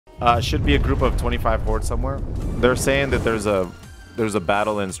Should be a group of 25 Horde somewhere. They're saying that there's a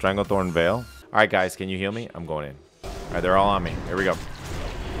battle in Stranglethorn Vale. All right, guys, can you heal me? I'm going in. All right, they're all on me. Here we go.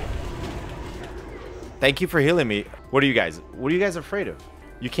 Thank you for healing me. What are you guys afraid of?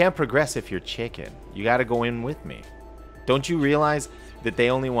 You can't progress if you're chicken. You got to go in with me. Don't you realize that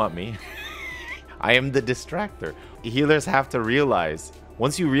they only want me? I am the distractor. Healers have to realize.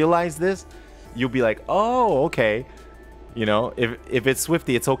 Once you realize this, you'll be like, oh, okay. You know, if it's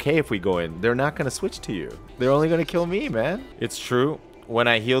Swifty, it's okay if we go in. They're not going to switch to you. They're only going to kill me, man. It's true. When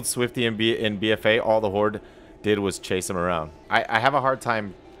I healed Swifty in BFA, all the Horde did was chase him around. I have a hard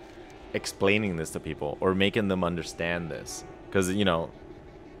time explaining this to people or making them understand this. Because, you know,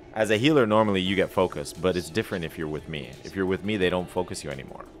 as a healer, normally you get focused. But it's different if you're with me. If you're with me, they don't focus you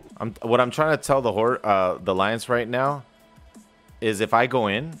anymore. What I'm trying to tell the Horde, the Alliance right now is if I go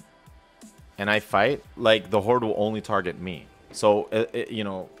in and I fight, like, the Horde will only target me. So, you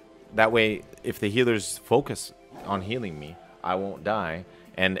know, that way, if the healers focus on healing me, I won't die.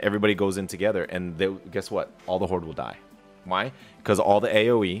 And everybody goes in together. And guess what? All the Horde will die. Why? Because all the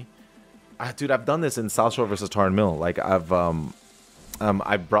AoE... dude, I've done this in South Shore versus Tarn Mill. Like, I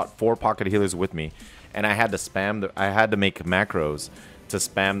brought 4 pocket healers with me. And I had to spam... I had to make macros to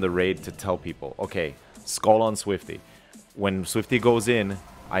spam the raid to tell people, okay, skull on Swifty. When Swifty goes in...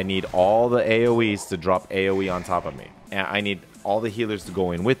 I need all the AoEs to drop AoE on top of me. And I need all the healers to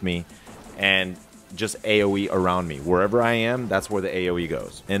go in with me and just AoE around me. Wherever I am, that's where the AoE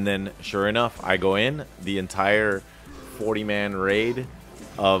goes. And then, sure enough, I go in. The entire 40-man raid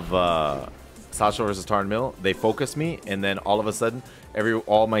of South Shore versus Tarn Mill, they focus me. And then all of a sudden,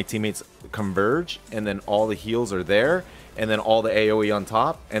 all my teammates converge. And then all the heals are there. And then all the AoE on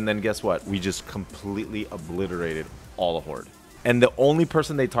top. And then guess what? We just completely obliterated all the Horde. And the only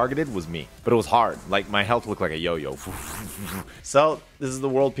person they targeted was me. But it was hard. Like, my health looked like a yo-yo. So, this is the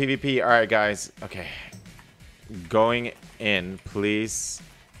world PvP. Alright, guys. Okay. Going in. Please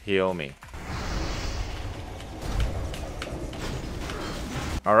heal me.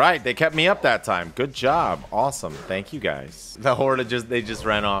 Alright, they kept me up that time. Good job. Awesome. Thank you, guys. The Horde they just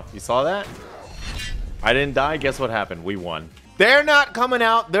ran off. You saw that? I didn't die. Guess what happened? We won. They're not coming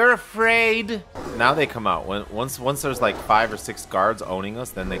out. They're afraid. Now they come out. Once there's like 5 or 6 guards owning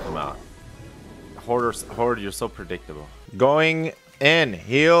us, then they come out. Horde, you're so predictable. Going in.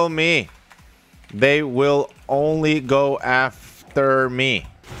 Heal me. They will only go after me.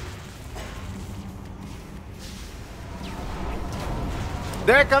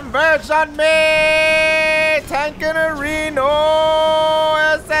 They converge on me. Tankerino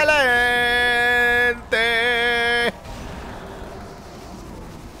excelente.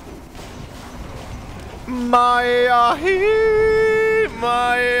 Mayahu.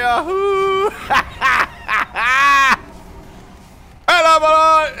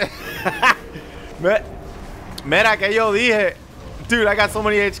 Mira que yo dije. Dude, I got so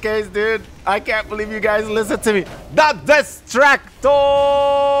many HKs, dude. I can't believe you guys listen to me. The Distractor.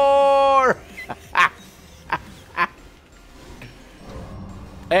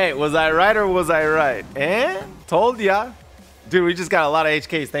 Hey, was I right or was I right? Eh? Told ya. Dude, we just got a lot of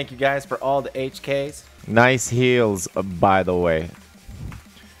HKs. Thank you guys for all the HKs. Nice heals, by the way.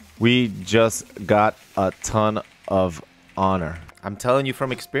 We just got a ton of honor. I'm telling you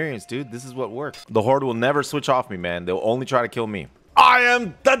from experience, dude. This is what works. The Horde will never switch off me, man. They'll only try to kill me. I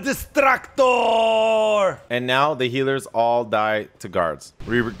am the Distractor! And now the healers all die to guards.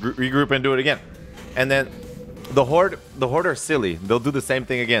 Regroup and do it again. And then the Horde are silly. They'll do the same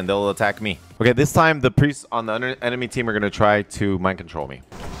thing again. They'll attack me. Okay, this time the priests on the enemy team are going to try to mind control me.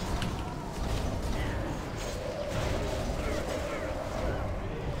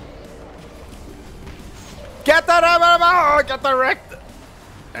 Get the wrecked.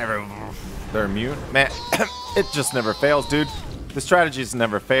 They're immune. Man, it just never fails, dude. The strategy just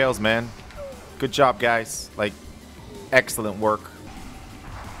never fails, man. Good job, guys. Like, excellent work.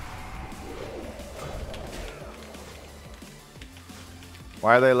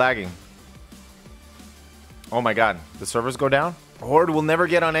 Why are they lagging? Oh my god. The servers go down? Horde will never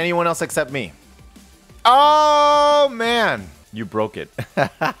get on anyone else except me. Oh, man. You broke it.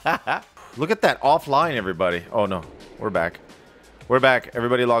 Look at that offline, everybody. Oh, no. We're back. We're back.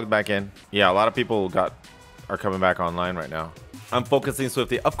 Everybody logged back in. Yeah, a lot of people are coming back online right now. I'm focusing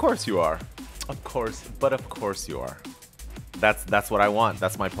Swifty. Of course you are. Of course. But of course you are. That's what I want.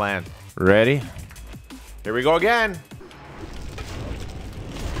 That's my plan. Ready? Here we go again.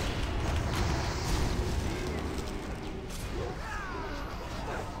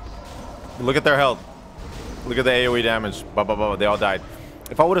 Look at their health. Look at the AoE damage. Bah, bah, bah, they all died.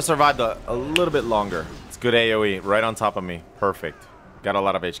 If I would have survived a little bit longer. It's good AoE right on top of me. Perfect. Got a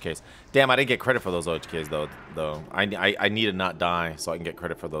lot of HKs. Damn, I didn't get credit for those HKs though. I need to not die so I can get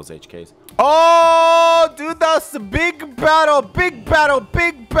credit for those HKs. Oh, dude, that's a big battle, big battle,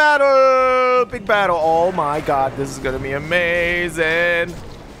 big battle, big battle. Oh my God, this is gonna be amazing.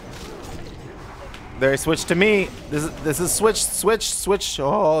 They switched to me. This is switch.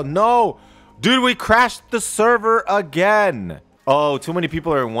 Oh no, dude, we crashed the server again. Oh, too many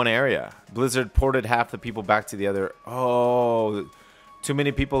people are in one area. Blizzard ported half the people back to the other. Oh. Too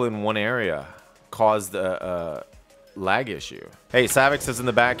many people in one area caused a lag issue. Hey, Savix is in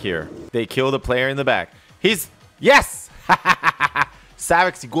the back here. They killed a player in the back. He's... Yes!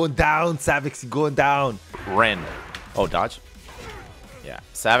 Savix, you going down. Savix, you going down. Ren. Oh, dodge? Yeah,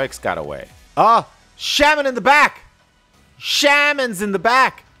 Savix got away. Oh, Shaman in the back. Shaman's in the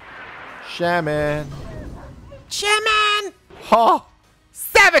back. Shaman. Shaman! Oh,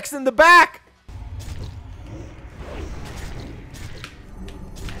 Savix in the back.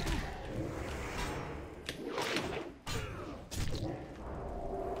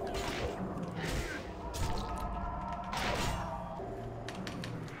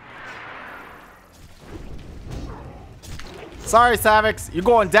 Sorry, Savix. You're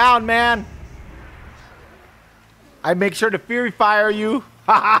going down, man. I make sure to Fury Fire you.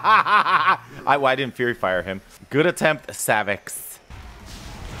 I didn't Fury Fire him. Good attempt, Savix.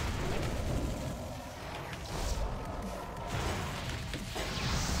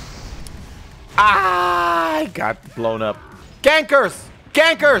 I got blown up. Gankers!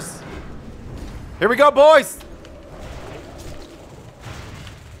 Gankers! Here we go, boys!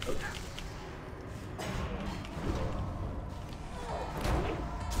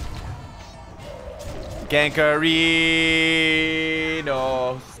 Gankerino.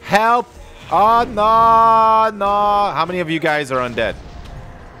 Help! Oh, no, no. How many of you guys are undead?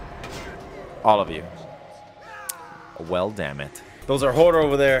 All of you. Well, damn it. Those are Horde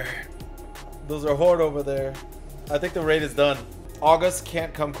over there. Those are Horde over there. I think the raid is done. August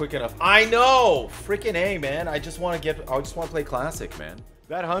can't come quick enough. I know! Freaking A, man. I just want to play Classic, man.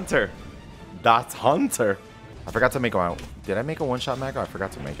 That Hunter. That's Hunter. I forgot to make one. Did I make a one-shot macro? I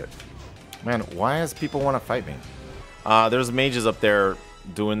forgot to make it. Man, why does people want to fight me? There's mages up there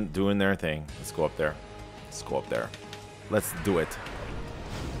doing their thing. Let's go up there. Let's go up there. Let's do it.